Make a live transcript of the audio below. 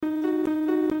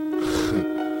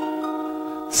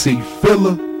T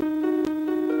Filler,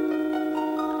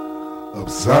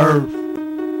 Observe,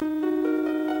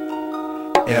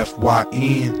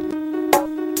 FYN.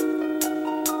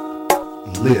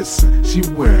 Listen, she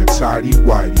wearing tidy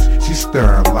whities, she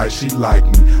staring like she like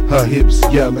me. Her hips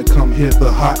yelling, come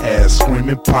hither, her ass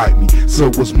screaming, pipe me. So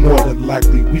it's more than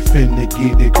likely we finna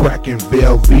get it crackin'.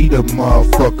 Velveeta,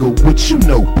 motherfucker, what you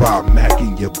know about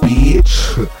macking your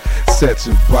bitch? Set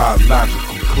your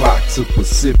biological clock to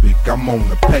Pacific. I'm on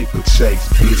the paper chase,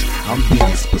 bitch. I'm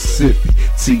being specific.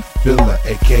 T Filler,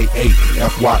 aka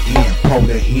FYN. Pull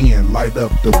the hen, light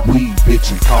up the weed,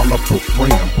 bitch, and call up a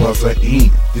friend. Buzz her in.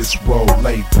 This roll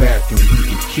lay back and we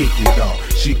can kick it off.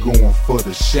 She going for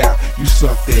the shot. You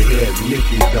suck that head, lick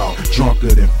it off.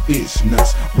 Drunker than fish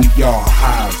nuts. We all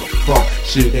high as a fuck.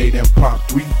 Shit, they done pop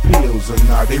 3 pills and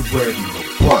now they ready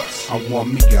to bust. I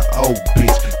want me an old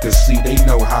bitch, cause see they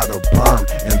know how to burn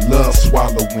and love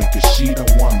swallowing, cause she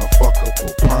don't wanna fuck up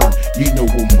a perm. You know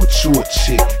a mature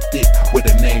chick, thick with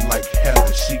a name like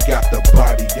Heather. She got the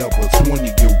body of a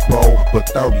 20-year-old, but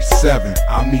 37.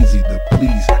 I'm easy to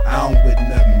please. I don't with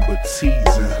nothing but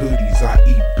tees and hoodies. I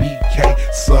eat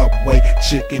BK, Subway,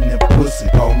 chicken and pussy.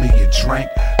 Pour me a drink,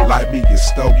 light me a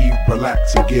stogie,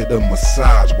 relax and get a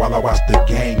massage. While I watch the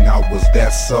gang, I was that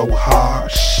so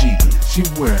hard. She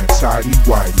wearing tidy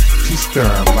whitey, she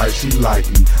staring like she like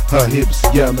me. Her hips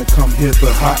yelling, come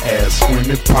hither, her ass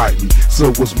screaming, pipe me. So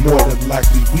it's more than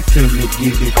likely we finna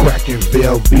get it crackin'.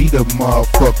 Velveeta,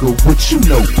 motherfucker, what you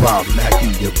know about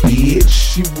macking your bitch?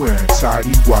 She wearing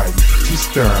tidy whitey, she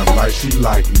staring like she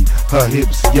like me. Her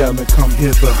hips yelling, come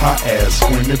hither, her ass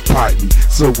screaming, pipe me.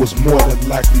 So it's more than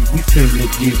likely we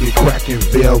finna get it crackin'.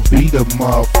 Velveeta,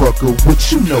 motherfucker,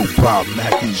 what you know about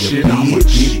macking your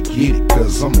bitch? I'ma get it,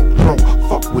 cause I'm a pro.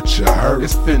 Fuck what you heard.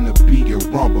 It's finna be a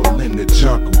rumble in the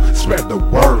jungle. Spread the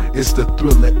word. It's the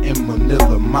Thriller in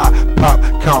Manila. My pop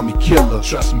call me killer.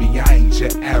 Trust me, I ain't your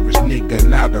average nigga.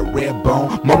 Not a red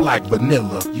bone, more like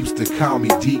vanilla. Used to call me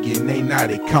DNA, now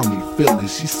they call me Philly.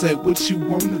 She said, what you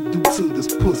wanna do to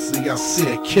this pussy? I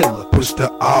said, killer. Pushed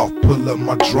her off, pull up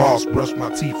my drawers, brush my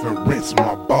teeth and rinse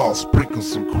my balls. Sprinkle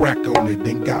some crack on it,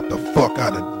 then got the fuck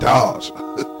out of Dodge.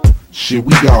 Shit,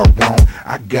 we all wrong.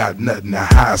 I got nothing to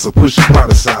hide, so push your part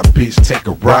aside, bitch, take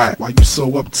a ride. Why you so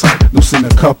uptight? Loosen a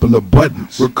couple of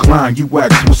buttons. Recline, you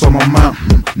ask what's on my mind?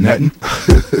 Nothing.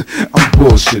 I'm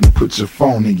bullshitting, put your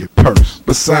phone in your purse.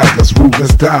 Besides, that's rude,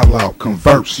 let's dialogue,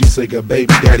 converse. She said her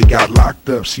baby daddy got locked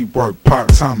up. She worked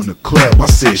part-time in the club. I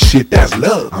said, shit, that's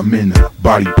love. I'm in the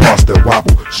body parts that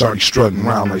wobble. Shawty strutting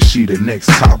around like she the next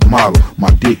top model.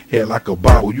 My dick head like a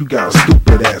bobble. You got a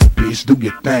stupid ass bitch. Do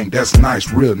your thing, that's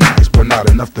nice, real nice, but not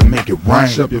enough to make it rain.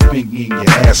 Shove your finger in your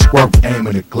ass, squirt, aim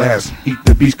in the glass. Eat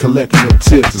the beach, collecting your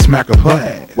tips and smack up her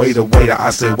ass. Waiter, I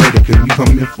said, waiter, can you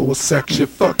come in for a sec? Shit,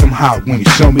 fuck them hot wings.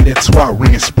 Show me that twat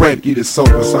ring and spread. Get it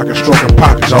sober so I can stroke and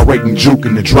pop it. Y'all rating,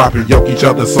 juking and dropping. Yoke each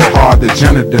other so hard the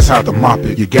janitors had to mop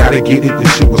it. You gotta get it,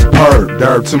 this shit was purred.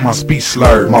 Derb to my speech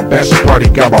slurred. My bachelor party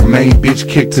got my main bitch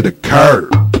kicked to the curb.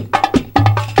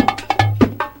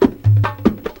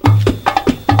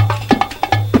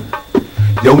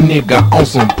 Yo nigga on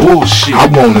some bullshit. I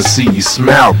wanna see you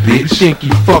smile, bitch. Think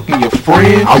you fucking your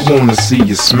friend? I wanna see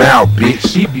you smile, bitch.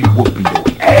 She be whooping your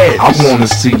ass. I wanna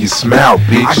see you smile,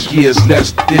 bitch. I guess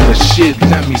less than a shit.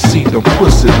 Let me see them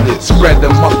pussy lips. Spread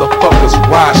them motherfuckers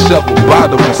wide. Shovel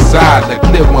bottom inside. The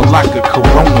clear one like a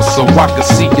Corona so I can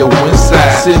see your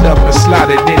inside. Sit up and slide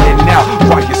it in and out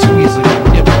while you squeezing your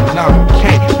nipple. Now you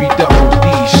can't be double D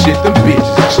shit. Them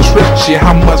bitches is trip shit.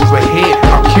 How much for head?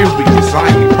 I'm curious. I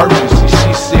ain't purchasing.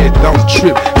 She said don't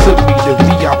trip, took me to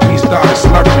VIP, started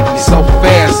slurping it so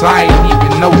fast I ain't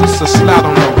even notice a slide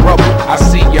on the rubber. I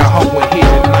see your hoe in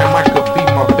here tonight, might could be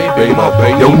my baby mother.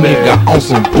 Yo nigga on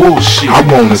some bullshit. I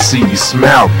wanna see you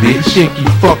smile, bitch. Think you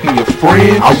fucking your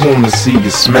friend? I wanna see you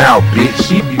smile, bitch.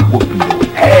 She be whooping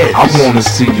your ass. I wanna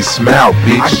see you smile,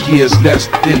 bitch. I guess less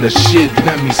than a shit.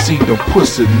 Let me see them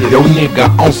pussy lips. Yo nigga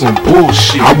on some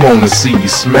bullshit. I wanna see you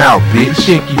smile, bitch.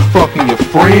 Think you fucking your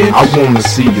friend? I wanna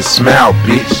see you smile,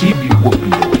 bitch. She be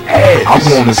whooping your ass. I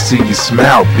wanna see you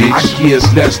smile, bitch. I guess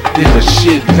less than a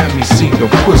shit. Let me see them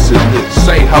pussy lips.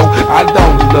 Say ho, I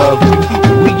don't love you.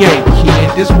 We ain't kin.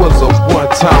 This was a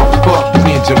one-time fuck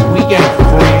engine. We ain't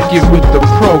friends. Get with the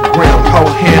program. Ho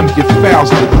ham, your files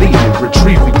deleted.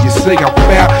 Retrieve it. You say I'm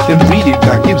foul, then beat it.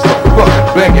 I gives a fuck.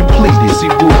 Beg and plead it. See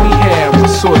what we had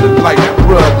was sort of like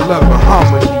drug love and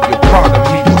harmony. A part of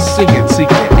me was singing to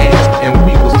your ass, and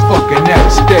we fucking at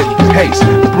a steady pace.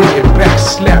 Bring it back,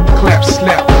 slap, clap,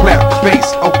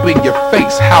 bass. Open in your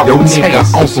face how Yo it nigga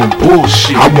tastes. on some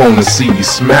bullshit. I wanna see you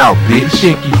smile, You bitch.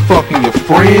 think you fucking your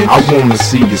friends? I wanna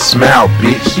see you smile,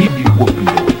 bitch. She be whooping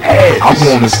your ass. I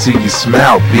wanna see you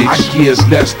smile, I bitch. guess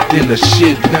less than the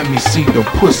shit. Let me see the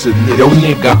pussy nigga. Yo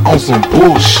nigga on some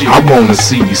bullshit. I wanna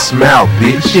see you smile,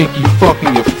 You bitch. think you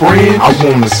fucking your friends? I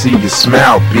wanna see you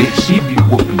smile, bitch. She be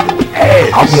whooping your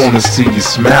ass. I wanna see you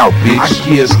smile, I bitch.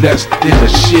 guess less than the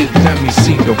shit. Let me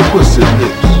see the pussy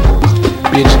lips.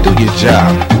 Bitch, do your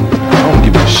job. I don't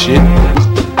give a shit.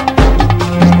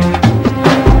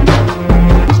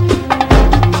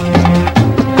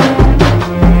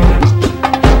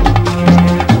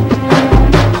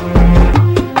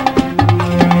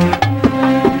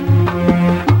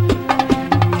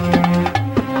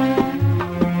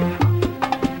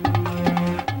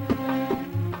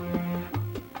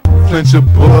 Clench a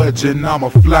budge and I'ma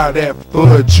fly that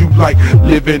fudge. You like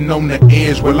living on the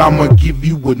edge, well I'ma give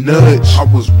you a nudge. I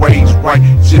was raised right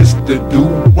just to do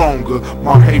wronger.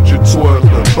 My hatred towards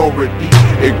authority,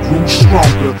 it grew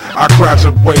stronger. I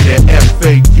graduated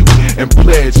FAU and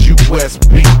pledged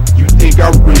USB. You think I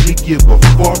really give a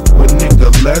fuck? Well nigga,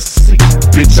 let's see.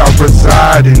 Bitch, I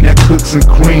reside in that cooks and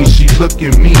cream. She look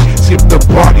at me, skip the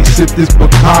party, sip this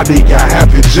Bacardi. I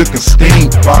have it juke and steam.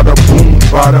 Bada boom,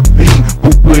 bada bing,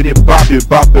 boop with it, bop it,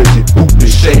 boop it,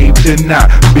 shaved and not.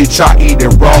 Bitch, I eat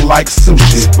it raw like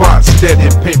sushi. Spot steady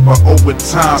paper over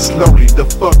time, slowly. The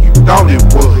fuck you thought it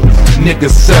was?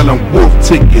 Niggas selling wolf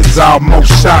tickets, almost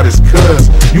shot his cuz.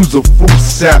 Use a fruit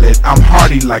salad, I'm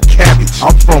hearty like cabbage.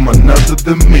 I'm from another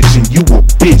dimension, you a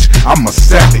bitch, I'm a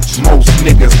savage. Most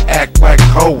niggas act like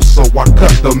hoes, so I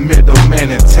cut the middleman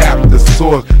and tap the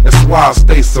source. That's why I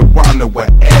stay surrounded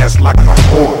with ass like a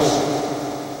horse.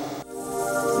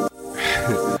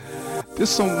 This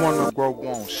some wanna grow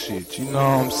on shit, you know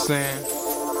what I'm saying?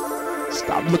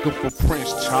 Stop looking for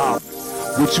Prince Charming.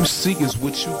 What you see is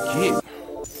what you get.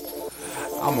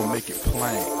 I'ma make it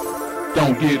plain.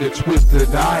 Don't get it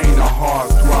twisted, I ain't a hard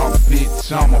drop,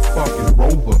 bitch, I'm a fucking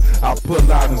rover. I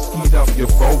pull out and skeet up your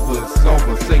Rover, it's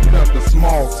over. Say cut the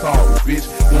small talk, bitch,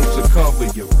 won't you cover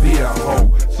your beer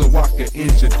hole? So I can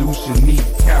introduce your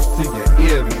kneecaps to your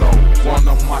earlobe. One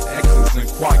of my exes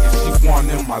inquired, she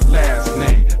wanted my last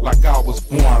name. Like I was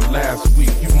born last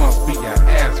week, you must be an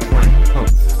aspirin.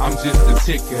 I'm just a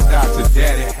ticket out to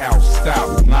daddy house,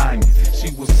 stop lying. She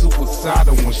was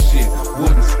suicidal when shit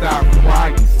wouldn't stop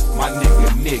crying. My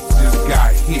nigga Nick just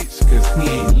got hitched cause he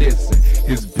ain't listen.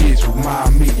 His bitch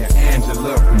remind me of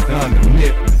Angela from Dunder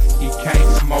Mifflin. He can't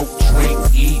smoke, drink,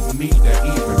 eat meat, or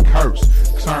even curse.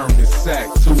 Turned his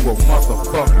sack to a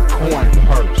motherfucking coin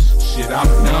purse. Shit, I'm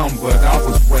dumb, but I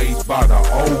was raised by the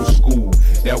old school.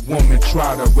 That woman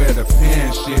try to wear the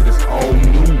pen, shit is old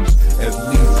news. At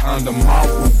least under my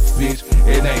roof, bitch,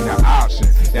 it ain't an option.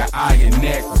 That iron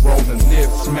neck, rolling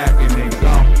lips, smacking and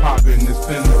gum popping is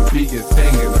finna be a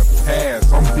thing in the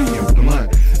past. I'm being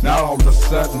blunt. Now all of a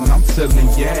sudden I'm selling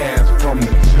your ass from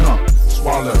the jump.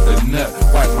 Swallow the nut,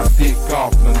 wipe my dick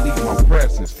off and leave my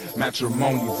presence.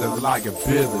 Matrimony's a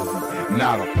liability,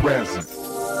 not a present.